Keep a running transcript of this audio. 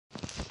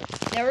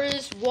there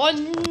is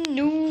one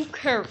new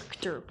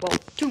character. Well,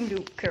 two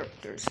new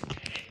characters.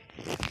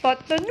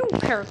 But the new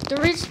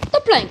character is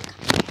the plank.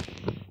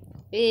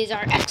 It is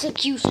our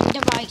execution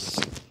device.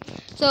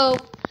 So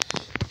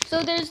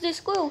there's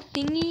this little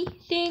thingy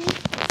thing,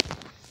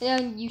 and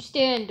then you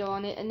stand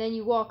on it, and then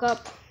you walk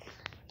up,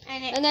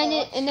 and then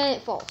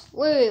it falls.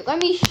 Wait,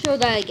 let me show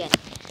that again,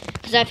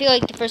 because I feel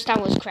like the first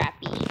time was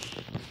crappy.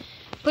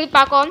 Put it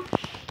back on.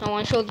 I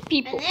want to show the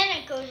people. And then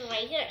it goes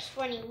like this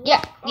when you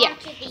walk yeah.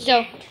 onto the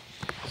end.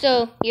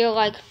 So you're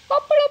like,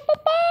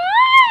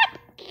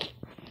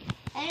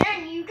 and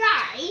then you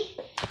die.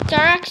 It's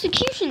our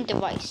execution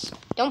device.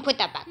 Don't put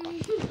that back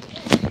on.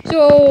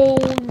 So,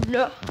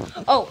 no.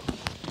 Oh,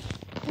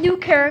 new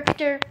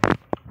character,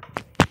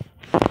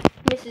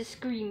 Mrs.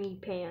 Screamy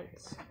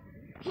Pants.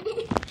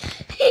 The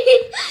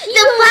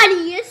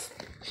funniest.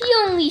 He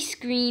only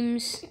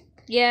screams.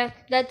 Yeah,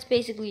 that's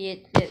basically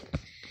it.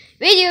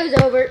 Video's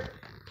over.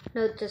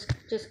 No, just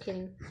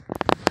kidding.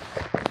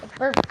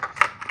 We're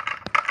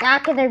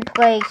back in their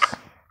place.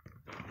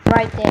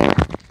 Right there.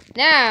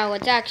 Now,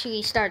 let's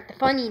actually start the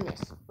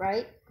funniness,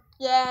 right?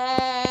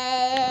 Yeah.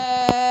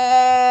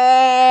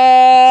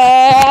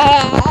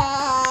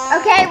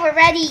 Okay, we're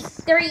ready.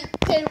 3,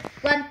 2,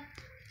 1.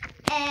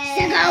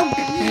 Go.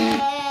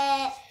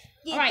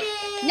 Alright,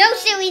 no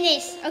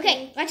silliness.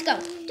 Okay, let's go.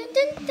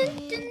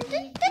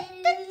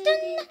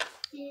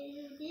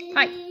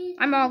 Hi,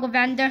 I'm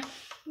Ollivander.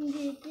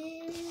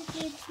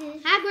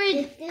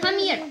 Hagrid, come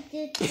here.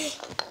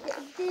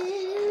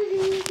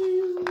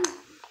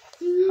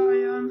 Hi,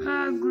 I'm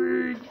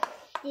Hagrid.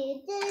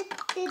 Hey,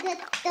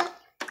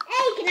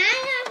 can I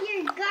have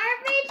your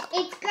garbage?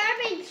 It's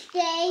garbage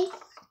day.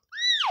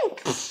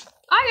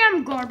 I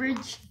am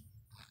garbage.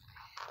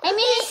 I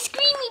mean,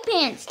 Screamy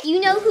Pants. Do you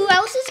know who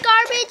else is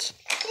garbage?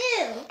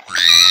 Who?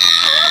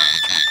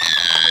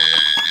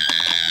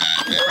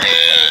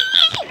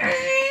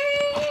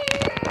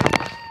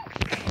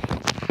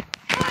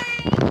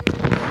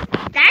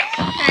 That's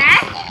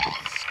bad.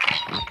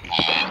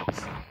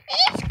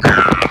 It's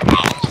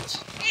garbage.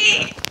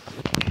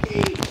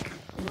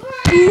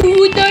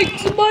 Ooh,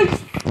 that's my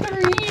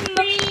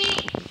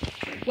scream.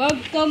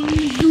 Welcome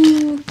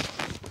to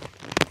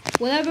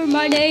whatever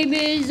my name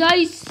is,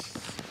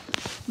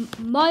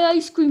 my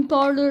ice cream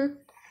parlor.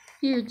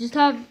 Here, just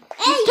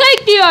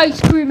take the ice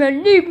cream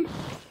and leave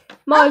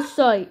my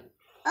site.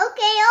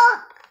 Okay,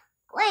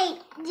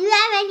 wait, do you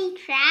have any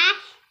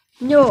trash?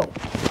 No,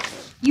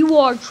 you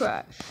are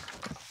trash.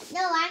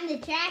 No, I'm the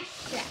trash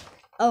truck.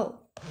 Oh,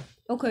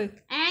 okay.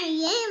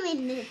 I am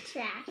in the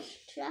trash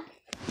truck.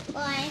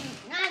 Well, I'm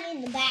not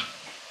in the back.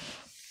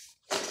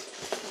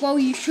 Well,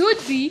 you should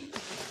be.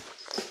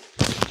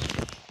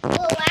 Well,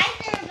 why is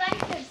there a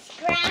bunch of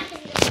scraps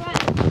in the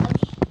front of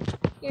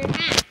your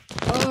house?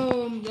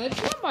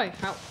 That's not my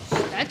house.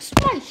 That's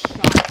my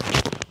shop.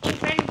 In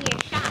front of your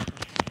shop.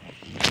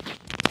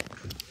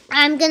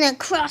 I'm gonna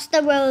cross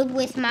the road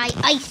with my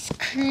ice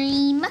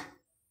cream.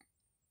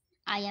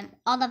 I am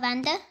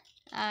Ollivander.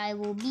 I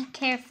will be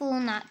careful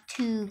not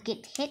to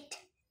get hit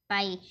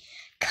by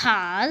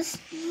cars.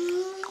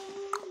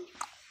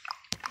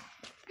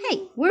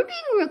 Hey, we're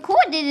being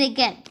recorded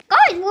again.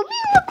 Guys, we're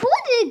being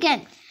recorded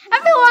again.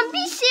 Everyone,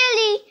 be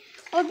silly.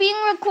 We're being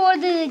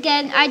recorded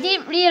again. I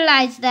didn't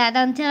realize that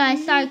until I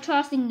started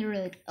crossing the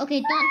road.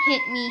 Okay, don't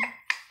hit me.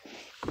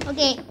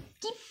 Okay,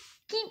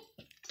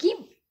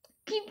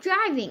 keep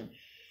driving.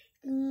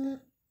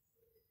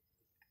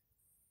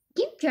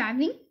 Keep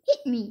driving.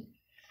 Hit me.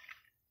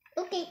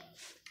 Okay.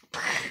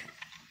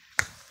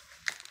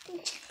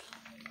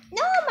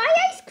 No, my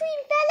ice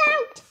cream fell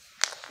out.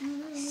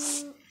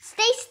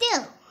 Stay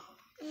still.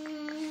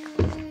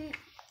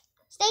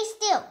 Stay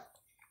still.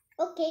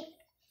 Okay.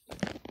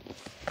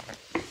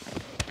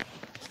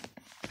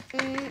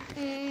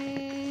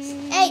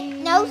 Hey,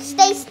 no,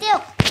 stay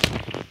still.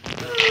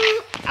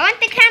 I want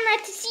the camera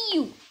to see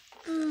you.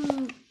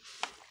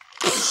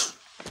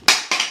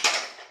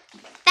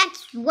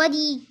 That's what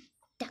he...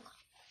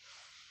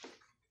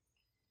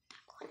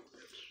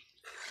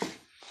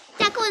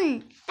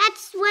 Declan,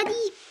 that's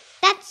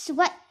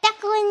what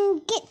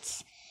Declan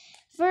gets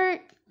for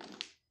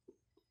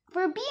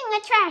being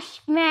a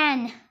trash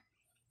man.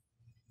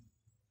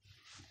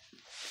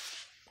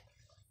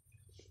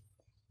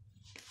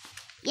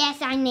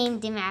 Yes, I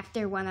named him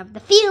after one of the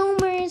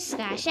filmers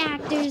 /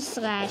 actors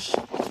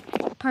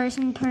 /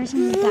 person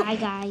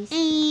guys.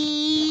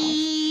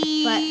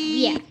 But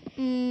yeah.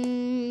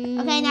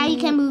 Okay, now you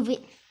can move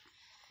it.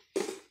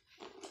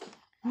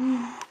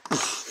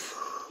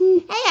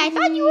 Hey, I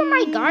thought you were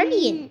my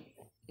guardian.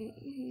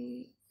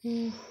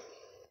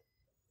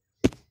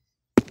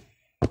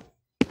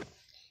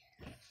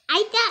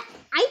 I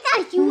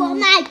thought you were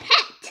my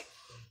pet.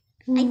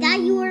 I thought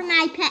you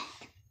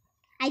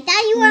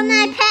were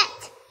my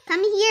pet.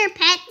 Come here,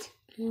 pet.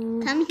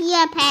 Come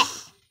here, pet.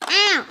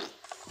 Ow.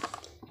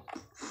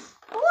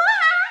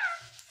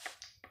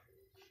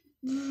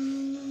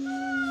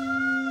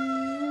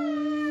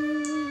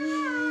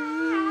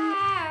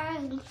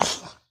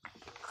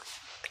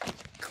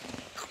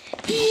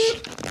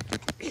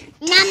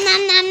 Now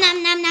nom nom nom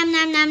nom nom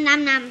nom nom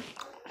nom nom.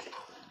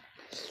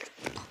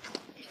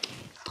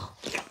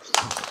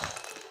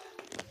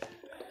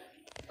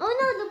 Oh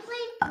no, the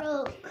plate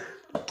broke.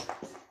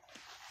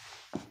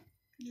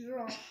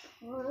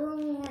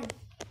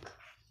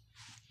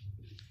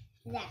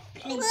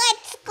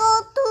 Let's go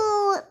to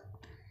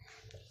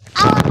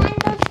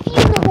Alamando's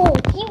funeral.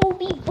 He will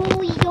be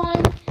bullied on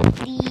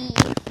the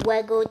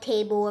Lego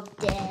table of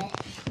death.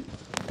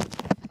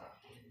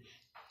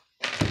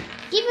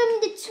 Give him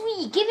the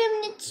tree. Give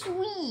him the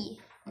tree.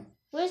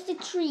 Where's the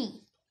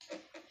tree?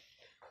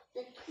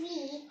 The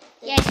tree?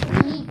 Yes, we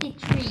need the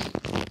tree.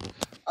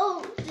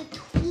 Oh, the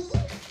tree?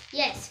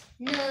 Yes.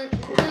 No,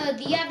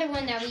 the other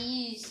one that we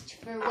used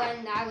for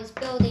when I was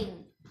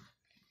building.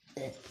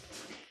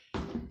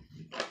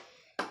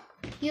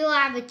 You'll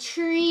have a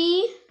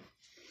tree,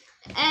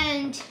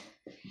 and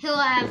he'll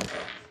have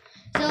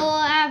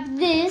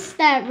this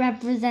that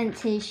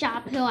represents his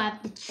shop. He'll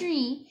have the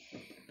tree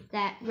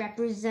that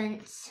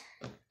represents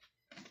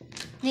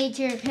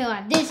nature. He'll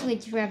have this,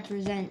 which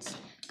represents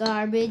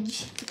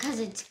garbage because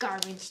it's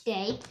garbage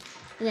day.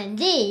 And then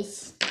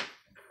this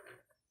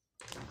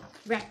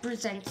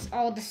represents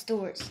all the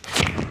stores.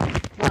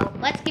 Well,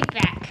 let's get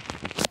back.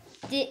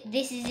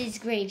 This is his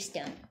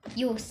gravestone.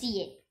 You'll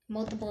see it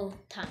multiple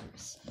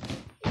times.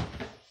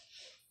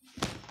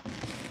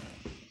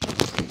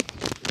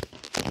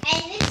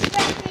 And this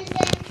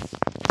represents...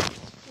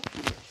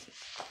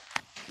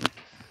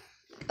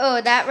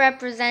 Oh, that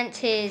represents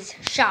his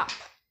shop.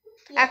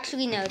 Yeah.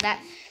 Actually, no, that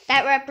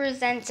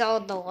represents all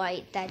the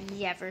light that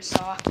he ever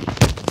saw.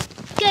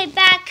 Okay,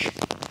 back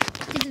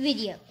to the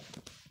video.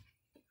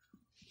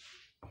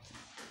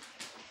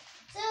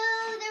 So,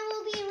 there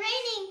will be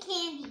raining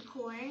candy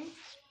corn.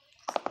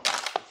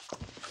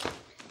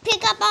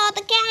 Pick up all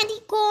the candy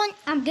corn.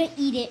 I'm gonna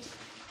eat it.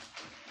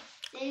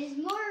 There's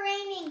more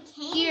raining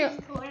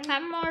candy corn.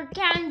 Have more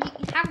candy.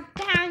 Have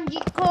candy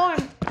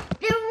corn.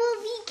 There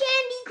will be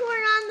candy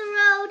corn on the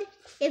road.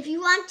 If you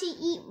want to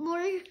eat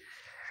more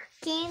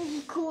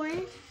candy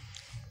corn.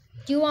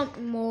 Do you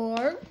want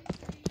more?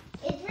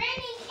 It's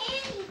raining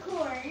candy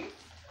corn.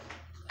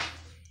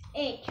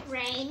 It's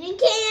raining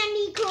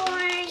candy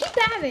corn. Keep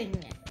having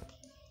it.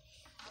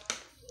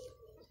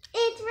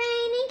 It's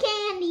raining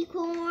candy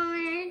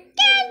corn.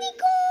 Candy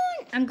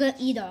corn. I'm gonna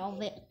eat all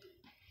of it.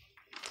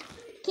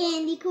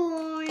 Candy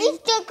corn.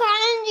 Eat the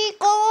candy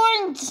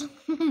corns.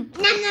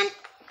 Nom nom.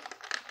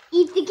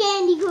 Eat the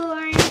candy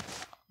corn.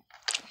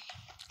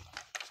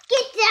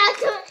 Get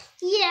that.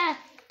 Yeah,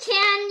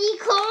 candy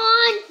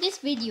corn. This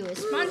video is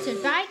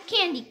sponsored by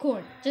candy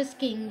corn. Just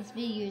kidding. This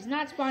video is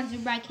not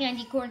sponsored by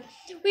candy corn.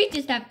 We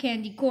just have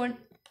candy corn.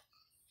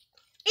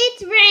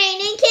 It's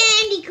raining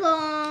candy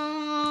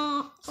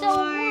corn.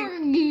 So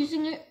we're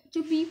using it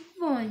to be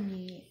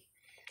funny.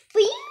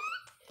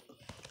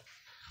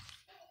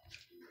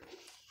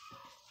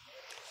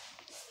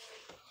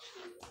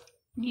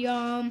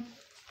 Yum.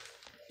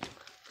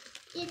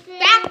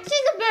 Back to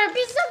the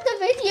purpose of the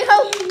video.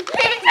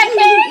 It's a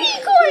candy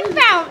corn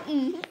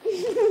fountain.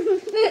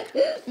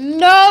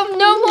 No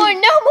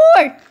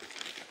more.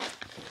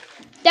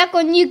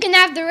 Declan, you can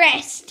have the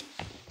rest.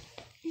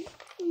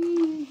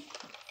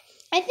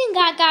 I think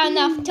I got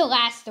enough to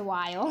last a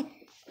while.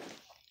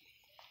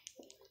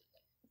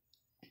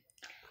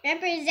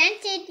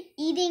 Represented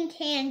eating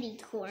candy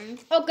corn.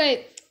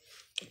 Okay.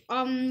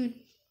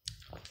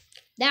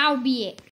 That'll be it.